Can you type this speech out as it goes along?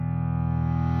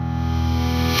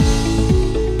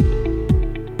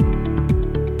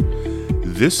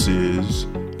This is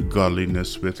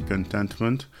Godliness with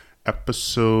Contentment,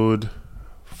 episode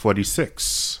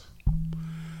 46.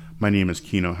 My name is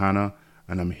Keno Hanna,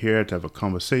 and I'm here to have a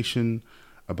conversation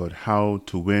about how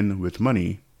to win with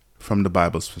money from the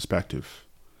Bible's perspective.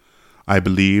 I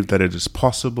believe that it is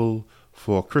possible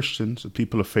for Christians,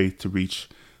 people of faith, to reach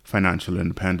financial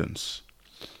independence.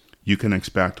 You can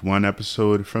expect one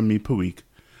episode from me per week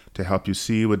to help you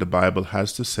see what the Bible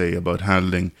has to say about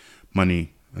handling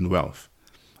money and wealth.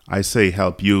 I say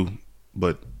help you,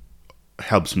 but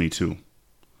helps me too.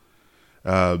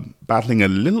 Battling a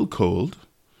little cold,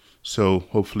 so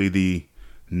hopefully the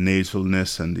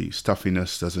nasalness and the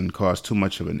stuffiness doesn't cause too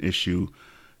much of an issue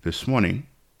this morning.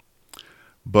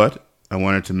 But I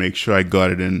wanted to make sure I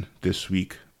got it in this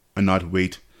week and not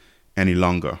wait any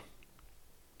longer.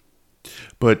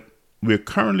 But we're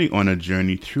currently on a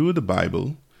journey through the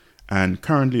Bible and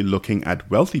currently looking at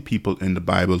wealthy people in the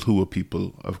Bible who were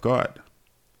people of God.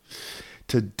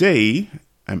 Today,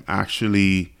 I'm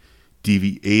actually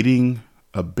deviating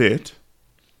a bit.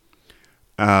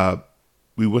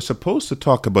 We were supposed to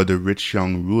talk about the rich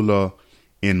young ruler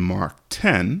in Mark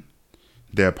 10.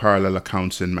 There are parallel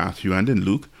accounts in Matthew and in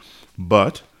Luke,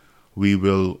 but we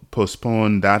will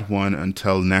postpone that one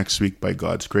until next week by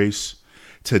God's grace.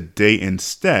 Today,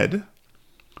 instead,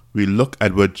 we look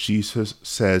at what Jesus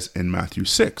says in Matthew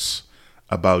 6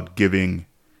 about giving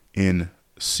in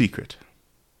secret.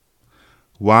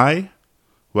 Why?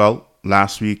 Well,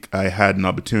 last week I had an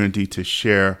opportunity to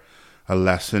share a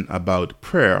lesson about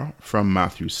prayer from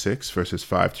Matthew 6, verses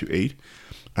 5 to 8.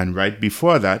 And right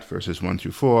before that, verses 1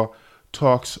 through 4,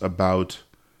 talks about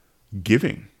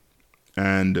giving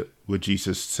and what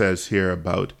Jesus says here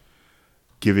about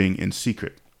giving in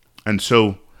secret. And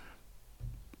so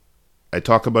I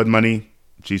talk about money,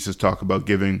 Jesus talked about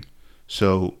giving,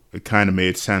 so it kind of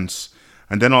made sense.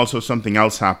 And then also something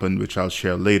else happened, which I'll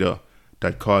share later,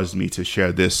 that caused me to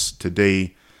share this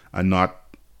today and not,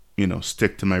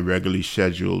 stick to my regularly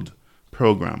scheduled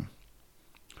program.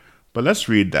 But let's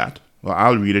read that. Well,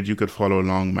 I'll read it. You could follow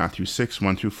along. Matthew 6,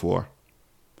 1 through 4.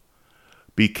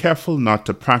 Be careful not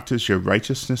to practice your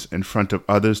righteousness in front of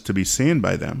others to be seen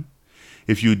by them.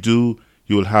 If you do,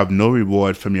 you will have no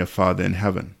reward from your Father in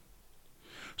heaven.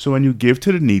 So when you give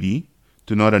to the needy,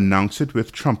 do not announce it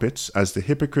with trumpets, as the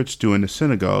hypocrites do in the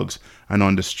synagogues and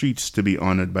on the streets to be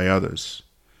honored by others.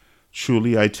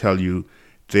 Truly, I tell you,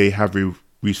 they have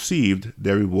received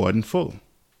their reward in full.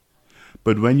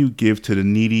 But when you give to the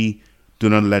needy, do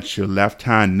not let your left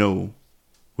hand know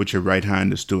what your right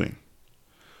hand is doing,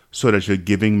 so that your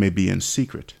giving may be in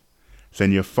secret.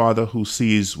 Then your Father who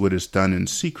sees what is done in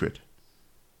secret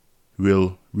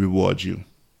will reward you.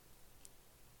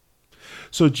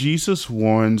 So Jesus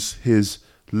warns his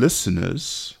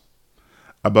listeners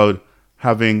about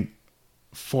having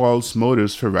false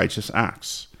motives for righteous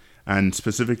acts. And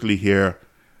specifically here,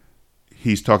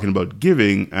 he's talking about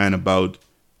giving and about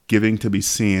giving to be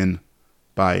seen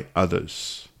by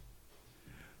others.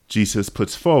 Jesus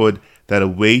puts forward that a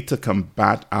way to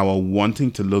combat our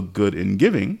wanting to look good in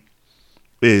giving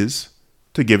is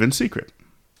to give in secret.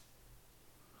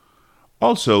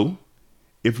 Also,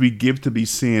 if we give to be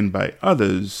seen by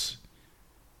others,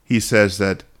 he says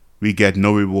that we get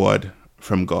no reward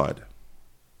from God.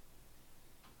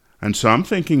 And so I'm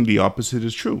thinking the opposite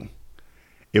is true.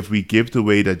 If we give the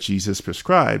way that Jesus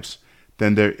prescribes,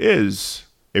 then there is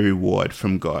a reward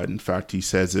from God. In fact, he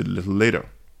says it a little later.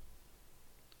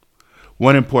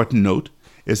 One important note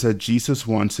is that Jesus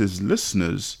wants his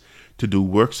listeners to do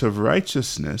works of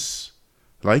righteousness,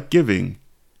 like giving,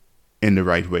 in the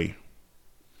right way.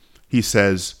 He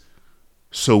says,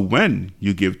 so when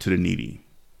you give to the needy,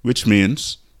 which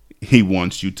means he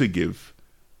wants you to give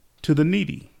to the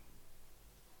needy.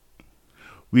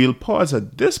 We'll pause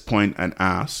at this point and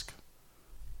ask,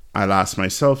 I'll ask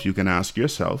myself, you can ask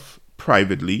yourself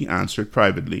privately, answer it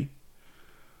privately,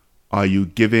 are you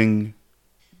giving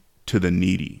to the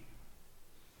needy?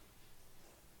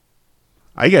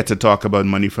 I get to talk about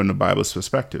money from the Bible's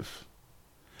perspective.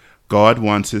 God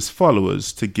wants his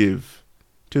followers to give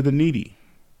to the needy.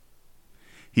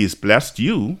 He has blessed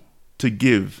you to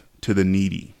give to the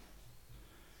needy.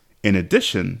 In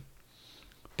addition,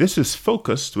 this is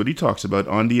focused, what he talks about,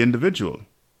 on the individual.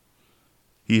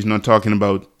 He's not talking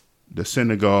about the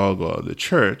synagogue or the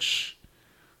church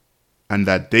and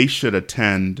that they should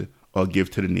attend or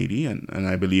give to the needy, and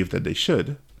I believe that they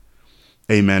should.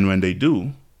 Amen when they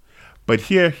do. But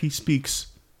here he speaks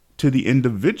to the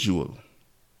individual,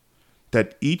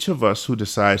 that each of us who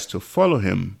decides to follow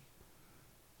him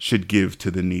should give to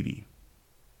the needy.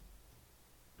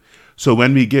 So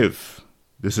when we give,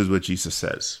 this is what Jesus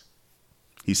says.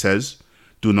 He says,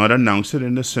 Do not announce it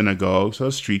in the synagogues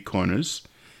or street corners.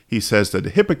 He says that the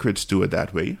hypocrites do it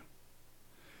that way.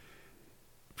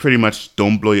 Pretty much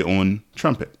don't blow your own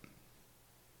trumpet.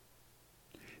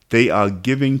 They are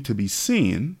giving to be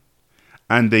seen,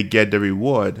 and they get the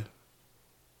reward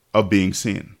of being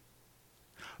seen.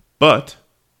 But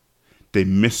they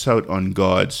miss out on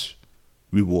God's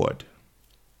reward.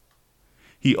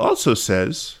 He also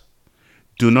says,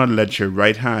 do not let your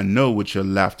right hand know what your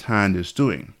left hand is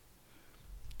doing.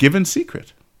 Give in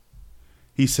secret.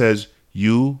 He says,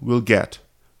 you will get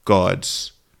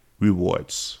God's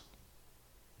rewards.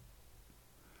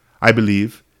 I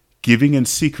believe giving in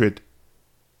secret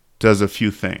does a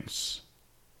few things.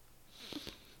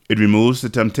 It removes the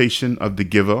temptation of the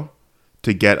giver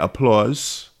to get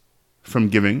applause from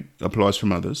giving, applause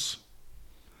from others.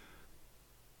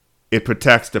 It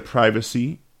protects the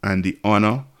privacy and the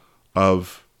honor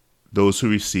of those who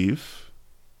receive.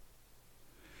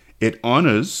 It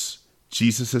honors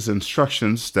Jesus'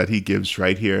 instructions that he gives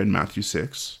right here in Matthew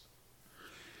 6.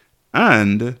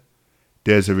 And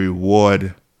there's a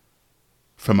reward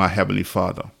from our Heavenly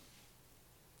Father.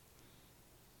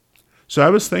 So I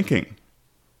was thinking,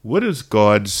 what is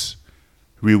God's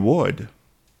reward?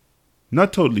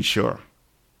 Not totally sure.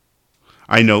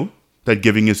 I know that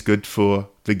giving is good for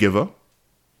the giver.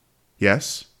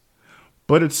 Yes.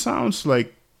 But it sounds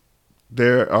like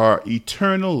there are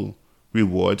eternal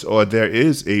rewards, or there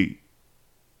is an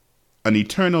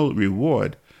eternal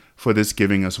reward for this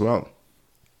giving as well.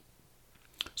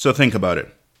 So think about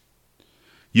it.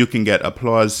 You can get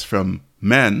applause from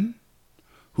men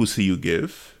who see you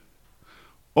give,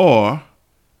 or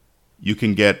you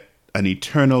can get an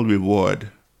eternal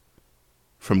reward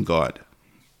from God.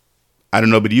 I don't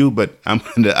know about you, but I'm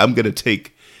gonna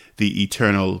take the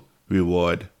eternal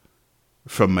reward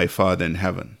from my Father in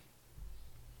heaven.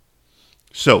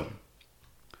 So,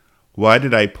 why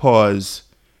did I pause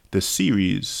the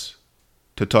series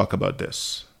to talk about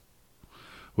this?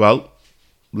 Well,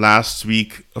 last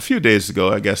week, a few days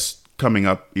ago, I guess coming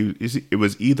up, it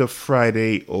was either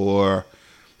Friday or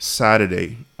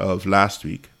Saturday of last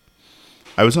week.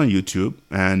 I was on YouTube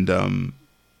and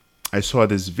I saw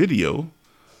this video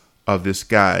of this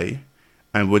guy,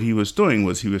 and what he was doing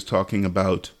was he was talking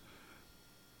about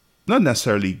not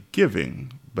necessarily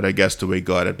giving, but I guess the way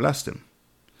God had blessed him.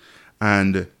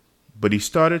 But he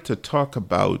started to talk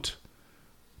about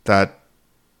that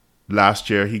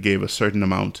last year he gave a certain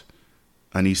amount,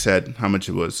 and he said how much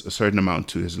it was, a certain amount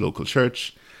to his local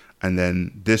church. And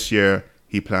then this year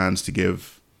he plans to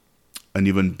give an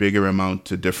even bigger amount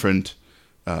to different,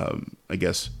 I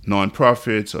guess,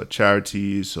 nonprofits or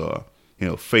charities or,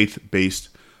 faith-based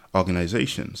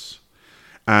organizations.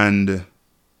 And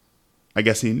I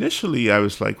guess initially I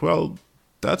was like, well,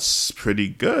 that's pretty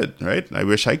good, right? I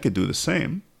wish I could do the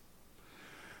same.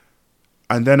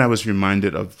 And then I was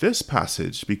reminded of this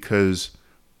passage because,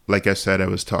 like I said, I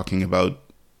was talking about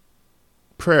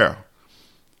prayer.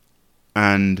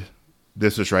 And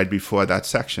this was right before that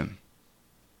section.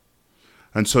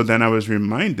 And so then I was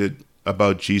reminded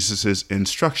about Jesus'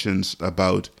 instructions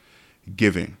about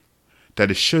giving,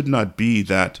 that it should not be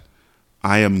that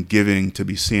I am giving to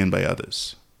be seen by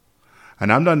others.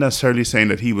 And I'm not necessarily saying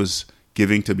that he was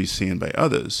giving to be seen by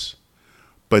others,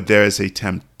 but there is a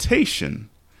temptation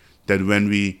that when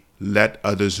we let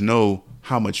others know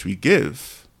how much we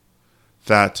give,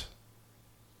 that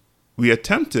we are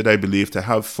tempted, I believe, to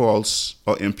have false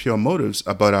or impure motives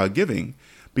about our giving,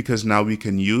 because now we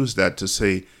can use that to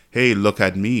say, hey, look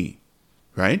at me,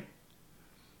 right?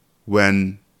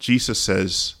 When Jesus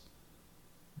says,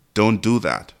 don't do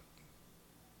that.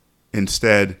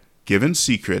 Instead, give in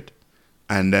secret,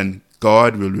 and then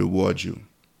God will reward you.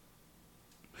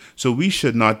 So we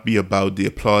should not be about the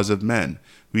applause of men.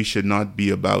 We should not be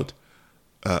about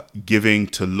giving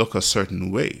to look a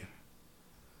certain way.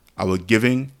 Our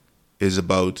giving is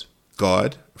about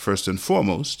God, first and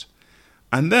foremost,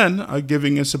 and then our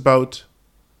giving is about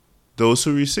those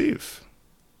who receive.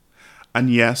 And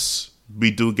yes,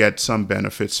 we do get some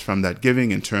benefits from that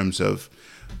giving in terms of,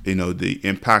 the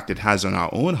impact it has on our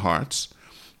own hearts.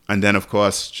 And then, of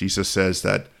course, Jesus says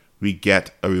that we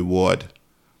get a reward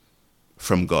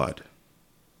from God.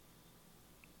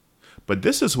 But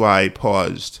this is why I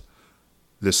paused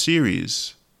the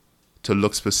series to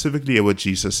look specifically at what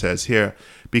Jesus says here,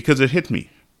 because it hit me.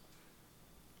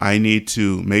 I need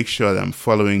to make sure that I'm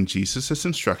following Jesus'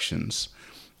 instructions.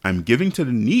 I'm giving to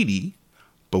the needy,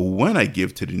 but when I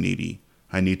give to the needy,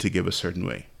 I need to give a certain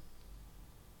way.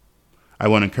 I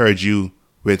want to encourage you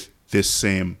with this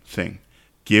same thing.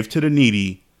 Give to the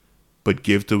needy, but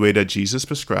give the way that Jesus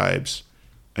prescribes,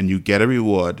 and you get a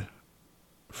reward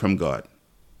from God.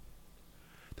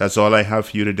 That's all I have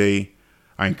for you today.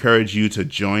 I encourage you to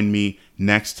join me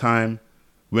next time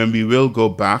when we will go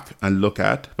back and look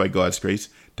at, by God's grace,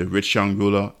 the rich young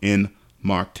ruler in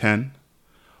Mark 10.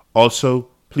 Also,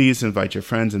 please invite your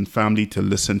friends and family to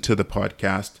listen to the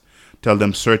podcast. Tell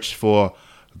them search for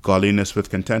Godliness with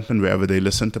Contentment wherever they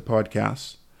listen to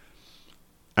podcasts.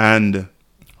 And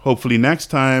hopefully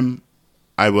next time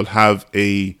I will have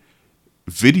a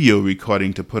video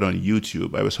recording to put on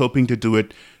YouTube. I was hoping to do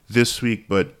it this week,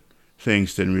 but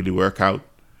things didn't really work out.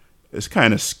 It's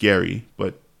kind of scary,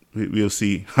 but we'll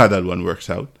see how that one works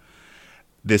out.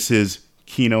 This is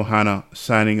Kino Hana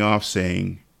signing off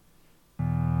saying,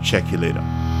 check you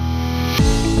later.